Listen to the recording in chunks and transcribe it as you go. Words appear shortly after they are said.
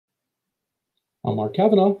I'm Mark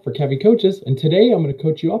Kavanaugh for Cavy Coaches, and today I'm going to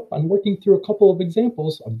coach you up on working through a couple of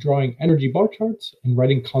examples of drawing energy bar charts and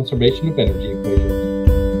writing conservation of energy equations.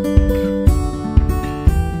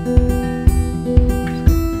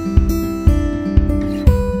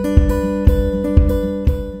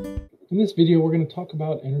 In this video, we're going to talk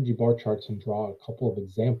about energy bar charts and draw a couple of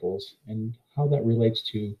examples and how that relates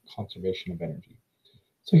to conservation of energy.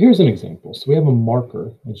 So here's an example. So we have a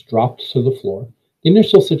marker that's dropped to the floor. The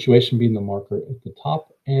initial situation being the marker at the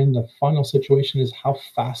top, and the final situation is how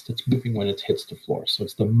fast it's moving when it hits the floor. So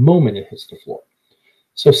it's the moment it hits the floor.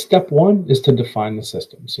 So step one is to define the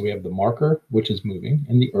system. So we have the marker, which is moving,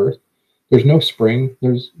 and the earth. There's no spring.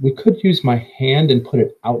 We could use my hand and put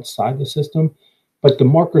it outside the system, but the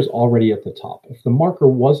marker's already at the top. If the marker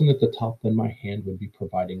wasn't at the top, then my hand would be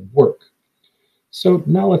providing work. So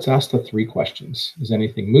now let's ask the three questions. Is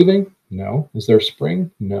anything moving? No. Is there a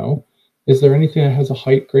spring? No. Is there anything that has a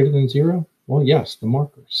height greater than 0? Well, yes, the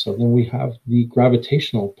marker. So then we have the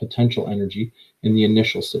gravitational potential energy in the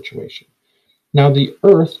initial situation. Now the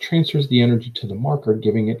earth transfers the energy to the marker,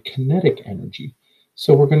 giving it kinetic energy.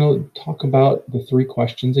 So we're going to talk about the three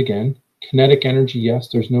questions again. Kinetic energy, yes,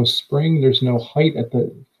 there's no spring, there's no height at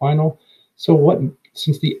the final. So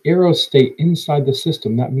since the arrows stay inside the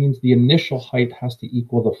system, that means the initial height has to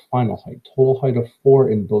equal the final height, total height of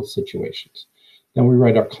 4 in both situations. Then we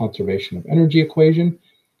write our conservation of energy equation.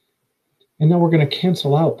 And now we're going to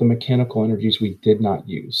cancel out the mechanical energies we did not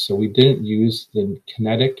use. So we didn't use the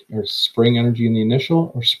kinetic or spring energy in the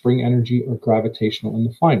initial, or spring energy or gravitational in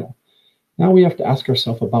the final. Now we have to ask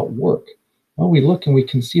ourselves about work. Well, we look and we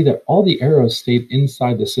can see that all the arrows stayed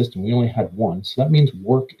inside the system. We only had one, so that means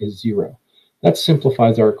work is 0. That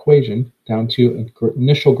simplifies our equation down to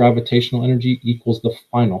initial gravitational energy equals the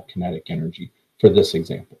final kinetic energy for this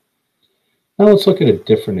example. Now let's look at a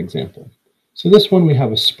different example. So this one, we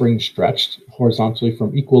have a spring stretched horizontally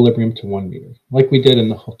from equilibrium to 1 meter, like we did in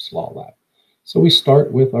the Hooke's Law lab. So we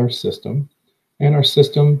start with our system, and our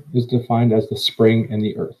system is defined as the spring and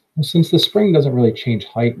the earth. Well, since the spring doesn't really change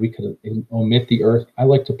height, we could omit the earth. I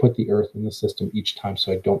like to put the earth in the system each time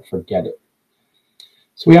so I don't forget it.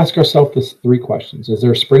 So we ask ourselves this three questions. Is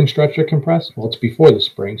there a spring stretched or compressed? Well, it's before the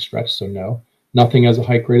spring stretched, so no. Nothing has a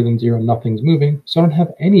height greater than 0, nothing's moving, so I don't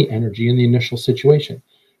have any energy in the initial situation,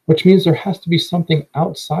 which means there has to be something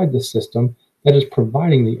outside the system that is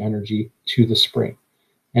providing the energy to the spring.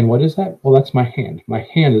 And what is that? Well, that's my hand. My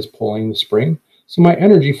hand is pulling the spring, so my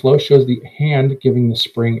energy flow shows the hand giving the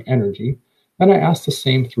spring energy. Then I ask the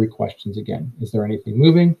same three questions again. Is there anything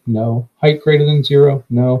moving? No. Height greater than 0?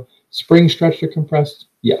 No. Spring stretched or compressed?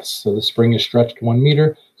 Yes. So the spring is stretched 1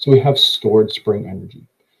 meter, so we have stored spring energy.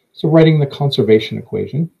 So writing the conservation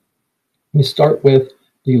equation, we start with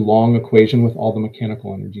the long equation with all the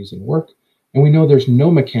mechanical energies in work. And we know there's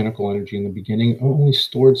no mechanical energy in the beginning, only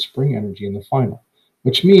stored spring energy in the final,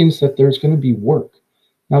 which means that there's going to be work.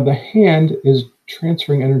 Now the hand is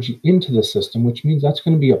transferring energy into the system, which means that's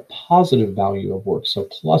going to be a positive value of work, so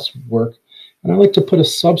plus work. And I like to put a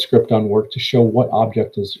subscript on work to show what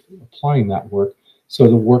object is applying that work. So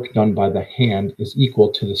the work done by the hand is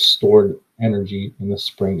equal to the stored energy in the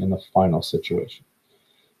spring in the final situation.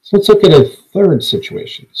 So let's look at a third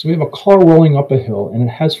situation. So we have a car rolling up a hill and it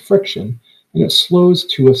has friction and it slows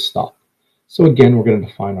to a stop. So again, we're going to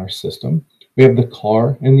define our system. We have the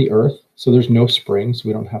car and the earth, so there's no spring, so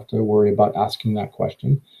we don't have to worry about asking that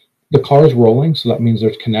question. The car is rolling, so that means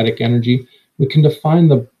there's kinetic energy. We can define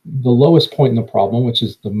the lowest point in the problem, which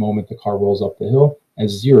is the moment the car rolls up the hill,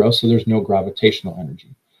 as 0, so there's no gravitational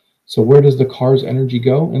energy. So where does the car's energy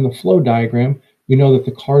go? In the flow diagram, we know that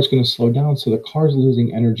the car is going to slow down, so the car is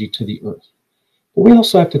losing energy to the earth. But we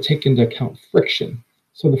also have to take into account friction.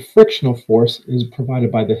 So the frictional force is provided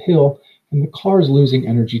by the hill, and the car is losing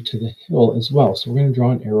energy to the hill as well. So we're going to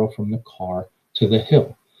draw an arrow from the car to the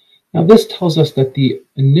hill. Now this tells us that the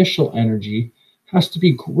initial energy has to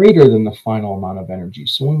be greater than the final amount of energy.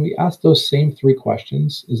 So when we ask those same three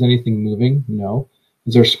questions, is anything moving? No.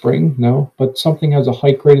 Is there spring? No. But something has a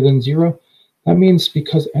height greater than 0? That means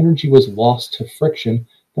because energy was lost to friction,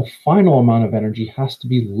 the final amount of energy has to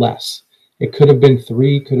be less. It could have been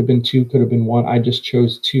 3, could have been 2, could have been 1. I just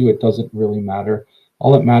chose 2. It doesn't really matter.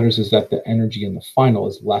 All that matters is that the energy in the final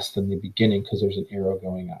is less than the beginning because there's an arrow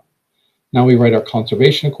going out. Now we write our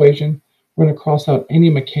conservation equation. We're going to cross out any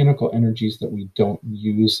mechanical energies that we don't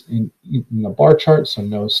use in the bar chart, so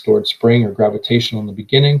no stored spring or gravitational in the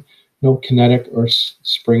beginning, no kinetic or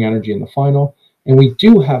spring energy in the final, and we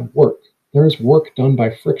do have work. There is work done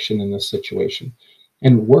by friction in this situation,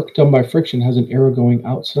 and work done by friction has an arrow going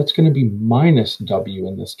out, so that's going to be minus W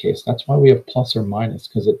in this case. That's why we have plus or minus,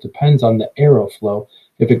 because it depends on the arrow flow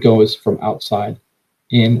if it goes from outside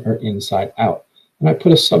in or inside out. And I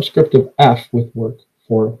put a subscript of F with work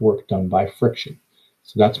for work done by friction.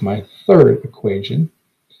 So that's my third equation.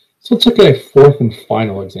 So let's look at a fourth and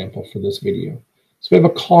final example for this video. So we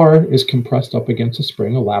have a car is compressed up against a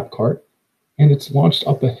spring, a lab cart, and it's launched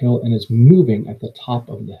up a hill and is moving at the top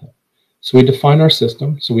of the hill. So we define our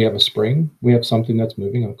system. So we have a spring, we have something that's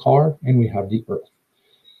moving, a car, and we have the earth.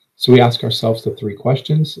 So we ask ourselves the three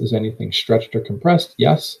questions. Is anything stretched or compressed?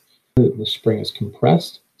 Yes. The spring is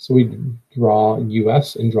compressed. So we draw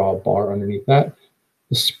US and draw a bar underneath that.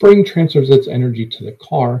 The spring transfers its energy to the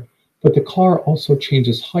car, but the car also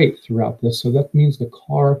changes height throughout this. So that means the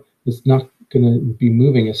car is not going to be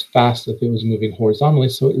moving as fast if it was moving horizontally.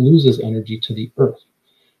 So it loses energy to the earth,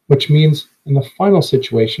 which means in the final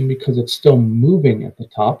situation, because it's still moving at the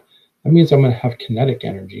top, that means I'm going to have kinetic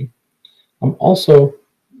energy. I'm also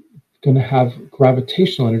going to have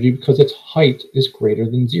gravitational energy because its height is greater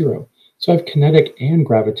than 0. So I have kinetic and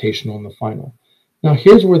gravitational in the final. Now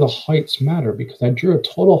here's where the heights matter, because I drew a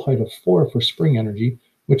total height of 4 for spring energy,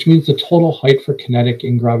 which means the total height for kinetic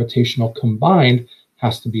and gravitational combined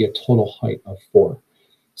has to be a total height of 4.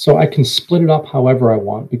 So I can split it up however I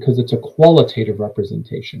want because it's a qualitative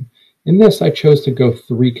representation. In this, I chose to go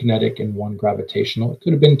 3 kinetic and 1 gravitational. It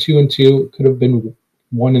could have been 2 and 2, it could have been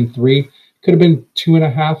 1 and 3, could have been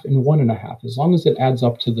 2.5 and 1.5, as long as it adds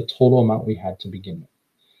up to the total amount we had to begin with.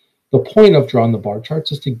 The point of drawing the bar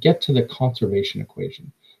charts is to get to the conservation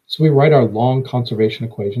equation. So we write our long conservation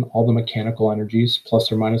equation, all the mechanical energies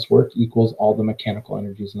plus or minus work equals all the mechanical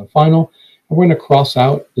energies in the final. And we're going to cross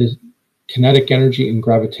out the kinetic energy and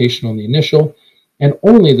gravitational in the initial, and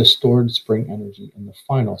only the stored spring energy in the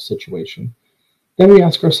final situation. Then we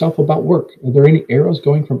ask ourselves about work. Are there any arrows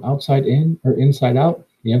going from outside in or inside out?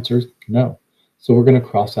 The answer is no. So we're going to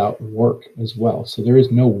cross out work as well. So there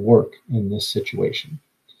is no work in this situation.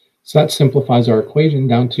 So that simplifies our equation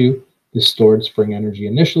down to the stored spring energy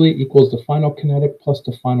initially equals the final kinetic plus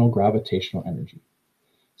the final gravitational energy.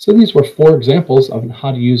 So these were 4 examples of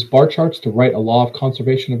how to use bar charts to write a law of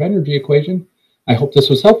conservation of energy equation. I hope this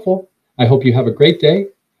was helpful. I hope you have a great day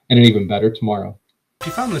and an even better tomorrow. If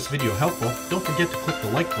you found this video helpful, don't forget to click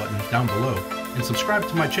the like button down below and subscribe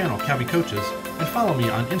to my channel, Cavy Coaches, and follow me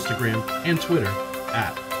on Instagram and Twitter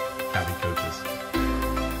 @Cavy Coaches.